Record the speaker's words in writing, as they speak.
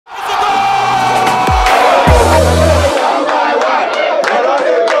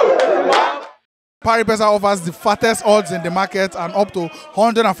PariPesa offers the fattest odds in the market and up to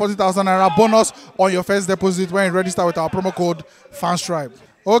 140,000 naira bonus on your first deposit when you register with our promo code FANSTRIBE.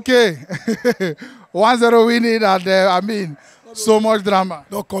 Okay, 1-0 winning, and so much drama.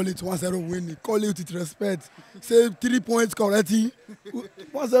 Don't call it 1-0 winning. Call it with respect. Say 3 points collecting.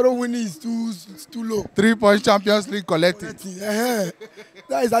 1-0 winning is too low. 3 points Champions League collecting.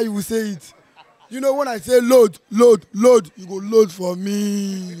 That is how you will say it. You know, when I say load, load, load, you go load for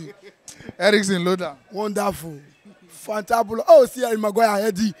me. Ericsson loader. Wonderful. Fantabulous. Oh, see Harry Maguire,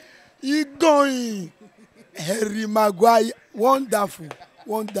 Eddie. He going. Harry Maguire. Wonderful.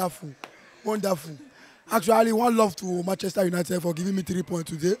 Wonderful. Wonderful. Actually, one love to Manchester United for giving me 3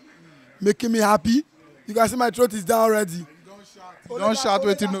 points today. Making me happy. You can see my throat is down already. Don't shout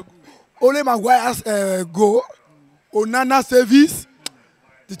waiting. Only Maguire's goal. Onana service.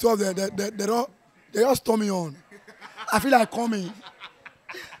 The two of them, they just turn me on. I feel like coming.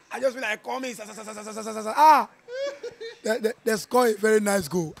 I just feel like coming. They score a very nice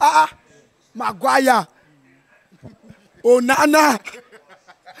goal. Maguire. Onana.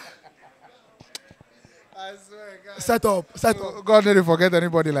 I swear, God. Set up. God didn't forget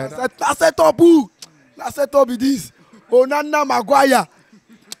anybody like that. Set up, who? Set up with this. Onana, Maguire.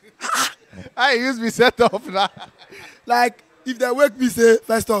 I used to be set up now. Like, if they wake me, say,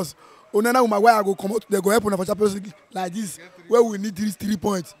 Festus, Onana and Maguire go come out, they go help on for Champions League like this, where we need these 3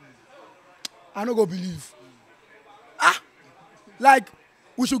 points. I don't go believe. Like,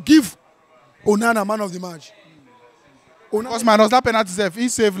 we should give Onana man of the match. Because minus that penalty save, he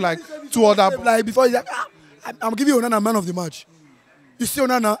saved like 2 other. Like, before he's like, I'm giving Onana man of the match. You see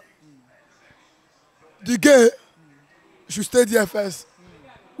Onana, the guy should stay there first.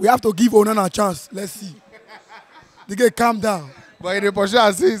 We have to give Onana a chance. Let's see. The guy calm down. But in the pursue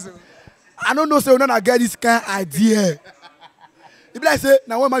assist. I don't know, say Onana get this kind of idea. If like say,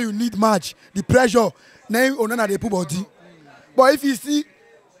 now when you need match, the pressure, now Onana they put body. But if you see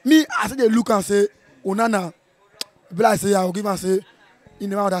me, I say they look and say, Onana, if like say, I will give and say, he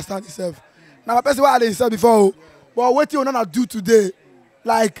never understand himself. Now my person what they said before, but what Onana do today,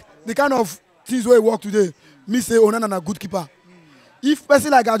 like the kind of things where he work today, me say Onana a good keeper. If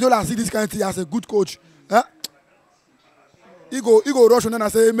person like Guardiola see this kind of thing as a good coach, he go rush Onana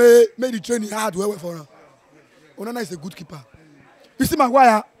and say, may the training hard well for him. Onana is a good keeper. You see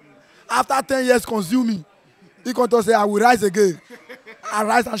Maguire, after 10 years consuming, he can to say, I will rise again. I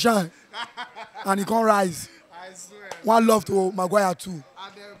rise and shine. And he can't rise. I swear. One love to Maguire too.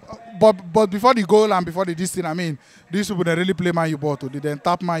 But before the goal and before the distance, I mean, these people they really play Man U ball. They then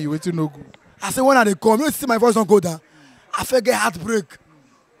tap Man U, waiting no good. I say when they come, you see my voice don't go down. I feel get heartbreak.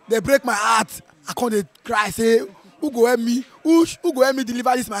 They break my heart. I can't cry, say, who go help me? Who go help me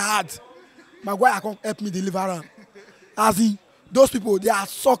deliver this my heart? Maguire can't help me deliver them. As in, those people, they are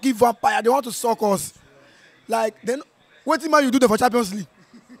sucking vampire. They want to suck us. Like, then, what man you do there for Champions League?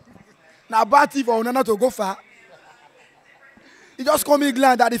 Now, bad thing for Onana to go far. He just come in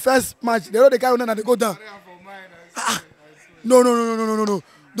England at the first match. They know the guy Onana, they go down. No.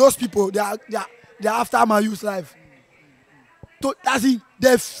 Those people, they are after my youth life. As in,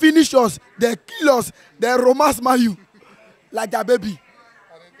 they finish us, they kill us, they romance my you like their baby.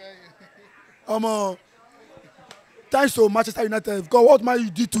 Thanks to Manchester United. God, what man you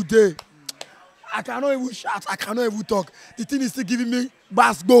did today? I cannot even shout, I cannot even talk. The thing is still giving me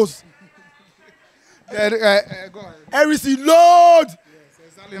bass goals. Go ahead. Everything load. Yes,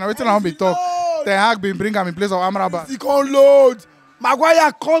 exactly. Now everything I want to talk. Ten Hag been bring him in place of Amrabat. He can't load.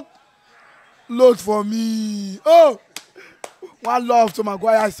 Maguire can't load for me. Oh, one love to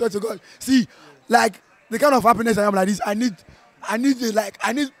Maguire. I swear to God. See, like the kind of happiness I am like this. I need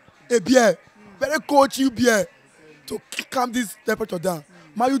a beer, very cold chill beer, to calm this temperature down.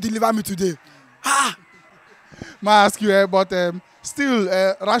 Man, you deliver me today. May I ask you, but still,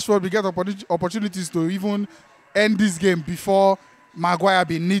 Rashford will get opportunities to even end this game before Maguire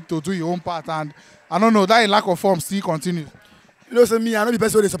be need to do your own part, and I don't know, that lack of form still continues. You know, say me, I know the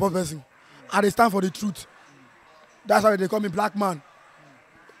best way they support person. And they stand for the truth. That's why they call me black man.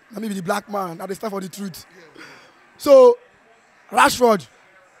 Let me be the black man. And they stand for the truth. So, Rashford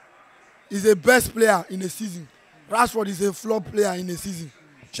is the best player in the season. Rashford is a flop player in the season.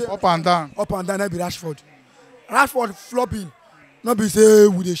 Up and down. Up and down, that be Rashford. Rashford flopping. Not be say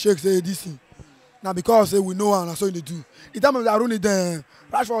with the shake, say this thing. Now because say we know and that's what they do. The time of the run it there,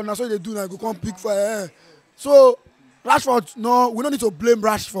 Rashford, that's what they do, now go come pick for So Rashford, no, we don't need to blame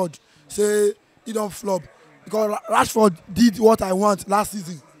Rashford. Say he don't flop. Because Rashford did what I want last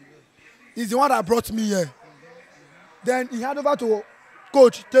season. He's the one that brought me here. Then he hand over to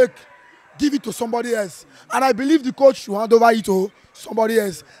coach, give it to somebody else. And I believe the coach should hand over it to somebody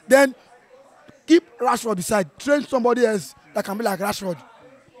else. Then Keep Rashford beside. Train somebody else that can be like Rashford.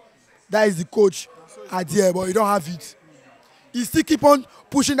 That is the coach idea, but you don't have it. He still keep on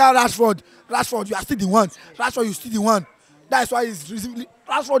pushing that Rashford. Rashford, you are still the one. Rashford, you still the one. That's why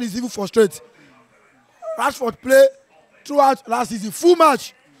Rashford is even frustrated. Rashford play throughout last season, full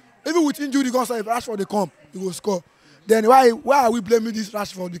match. Even with injury, because if Rashford they come, he will score. Then why are we blaming this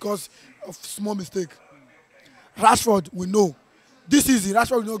Rashford because of small mistake? Rashford, we know. This season,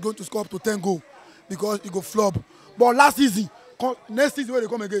 Rashford is not going to score up to 10 goals because he go flop. But last season, next season when they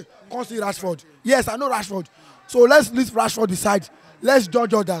come again, can't see Rashford. Yes, I know Rashford. So let's leave Rashford aside. Let's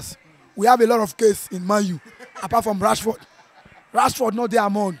judge others. We have a lot of case in Man U, apart from Rashford. Rashford not there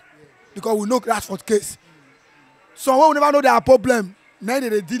among, because we know Rashford case. So when we never know there are problem, now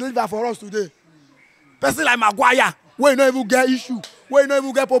they deliver for us today. Person like Maguire, we don't even get issue, we don't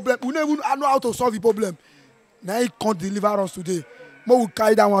even get problem, we don't even know how to solve the problem. Now he can't deliver us today. But we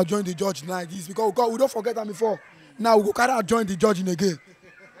carry that one join the judge like this because we don't forget that before. Now we go carry and join the judge in again.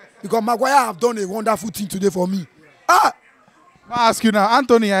 Because Maguire have done a wonderful thing today for me. I ask you now,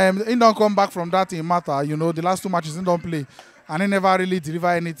 Anthony, he don't come back from that in matter. You know, the last 2 matches he don't play. And he never really deliver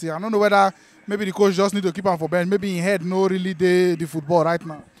anything. I don't know whether maybe the coach just need to keep him for bench. Maybe in head no really the football right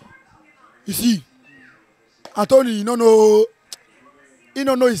now. You see, Anthony, he don't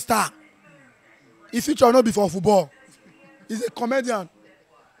know his star. His future not be for football. He's a comedian.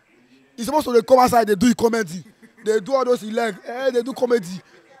 He's supposed to come outside, they do comedy. They do all those leg, they do comedy.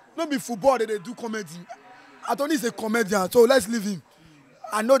 Not be football, they do comedy. Anthony is a comedian, so let's leave him.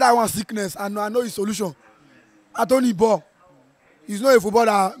 I know that one sickness, and I know his solution. Anthony ball. He's not a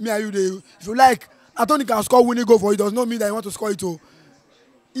footballer, me and you. If you like, Anthony can score winning goal for you. Does not mean that he want to score it too.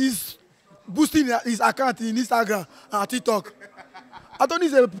 He's boosting his account in Instagram and TikTok. Anthony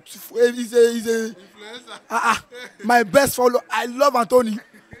is my best follower. I love Anthony.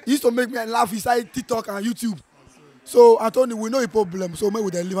 He used to make me laugh inside TikTok and YouTube. So Anthony, we know a problem. So maybe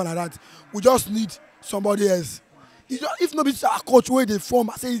we don't live like that. We just need somebody else. If not be our coach where they form,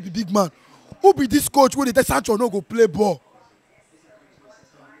 I say he's the big man. Who be this coach where they tell Sancho no go play ball?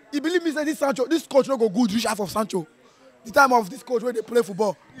 He believe me say this coach no go good reach half of Sancho. The time of this coach where they play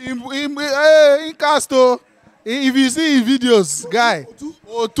football. In Castro, if you see his videos, guy,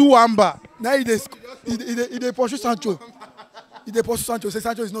 or two Wamba. Now he pursue Sancho. He pursue Sancho. Say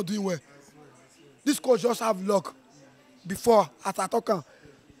Sancho is not doing well. This coach just have luck. Before at Atokan,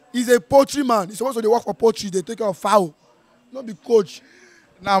 he's a poultry man. He's supposed to work for poultry. They take care of fowl, not the coach.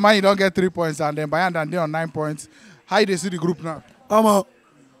 Now, man, you don't get 3 points, and then Bayern and they on 9 points. How do they see the group now?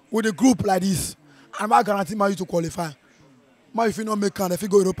 With a group like this, I'm not guaranteeing Man U to qualify. Man, if you not make can, if you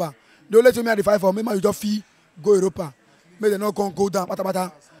go Europa, they will let you me at the 5 for me. Man, you just fee go Europa. Maybe they not go down.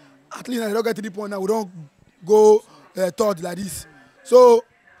 At least they don't get 3 points now. We don't go third like this. So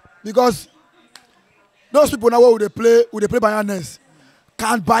because those people now will they play Bayern next.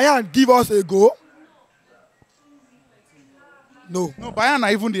 Can Bayern give us a go? No. No, Bayern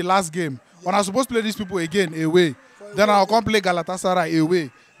are even the last game. When I'm supposed to play these people again away, then I'll come play Galatasaray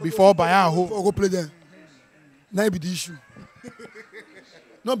away before Bayern home. Go play them. Now be the issue.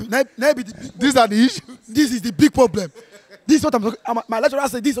 These are the issues. This is the big problem. This is what I'm talking. My lecturer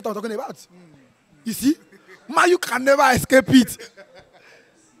said this is what I'm talking about. You see, man, you can never escape it.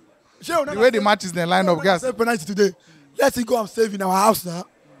 The way the match is the line up, guys. Penalty today. Let's go and save in our house now.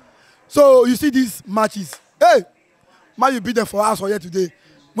 So you see these matches. Hey, man, you beat them for us for here today.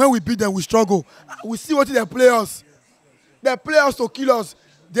 When we beat them, we struggle. We see what they play us. They play us to kill us.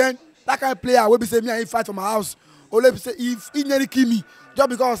 Then that kind of player will be say me and he fight for my house. Or let me say if he nearly kill me, just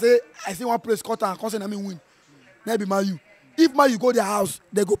because I see one place cut and can't say I mean win. Maybe Man U. If Man U go their house,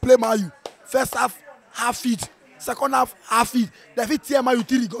 they go play Man U. First half feet. Second half feet. They fit tear Man U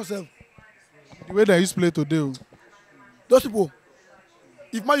till he goes self. The way they used to play today. Those people,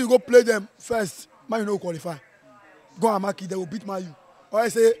 if Man U go play them first, Man U no qualify. Go and mark it, they will beat Man U. Or I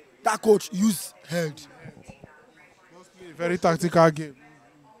say that coach use head. Very tactical game.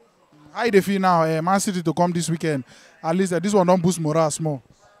 How do you feel now? Man City to come this weekend. At least this one don't boost morale small.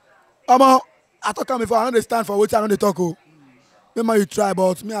 I talk before. I understand for what I don't talk. Maybe you try,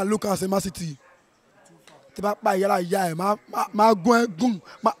 but me I look and say Man City.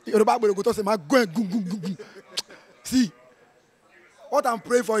 See, what I'm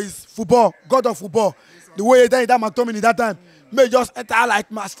praying for is football, God of football. The way that McTominay that time may just enter like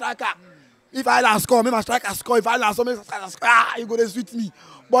my striker. If I don't score, make my striker score. If I don't score, make my striker score. You go to sweet me.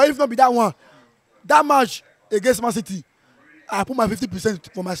 But if not be that one, that match against Man City, I put my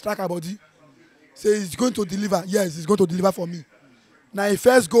 50% for my striker body. Say he's going to deliver. Yes, he's going to deliver for me. Now, if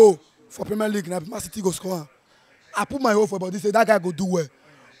first goal for Premier League, now Man City go score. I put my hope for body. Say that guy go do well.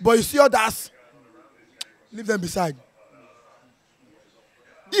 But you see others, leave them beside.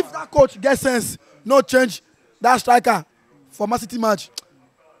 If that coach gets sense, no change that striker for Man City match,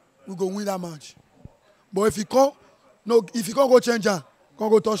 we go win that match. But if you can't go change her,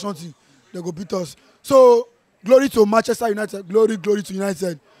 can't go touch something, they go beat us. So glory to Manchester United, glory to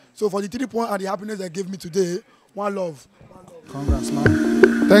United. So for the 3 points and the happiness they gave me today, one love. Congrats,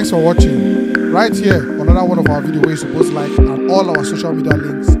 man. Thanks for watching. Right here, another one of our videos where you're supposed to like, and all our social media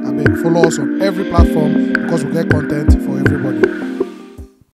links. I beg, follow us on every platform because we get content for everybody.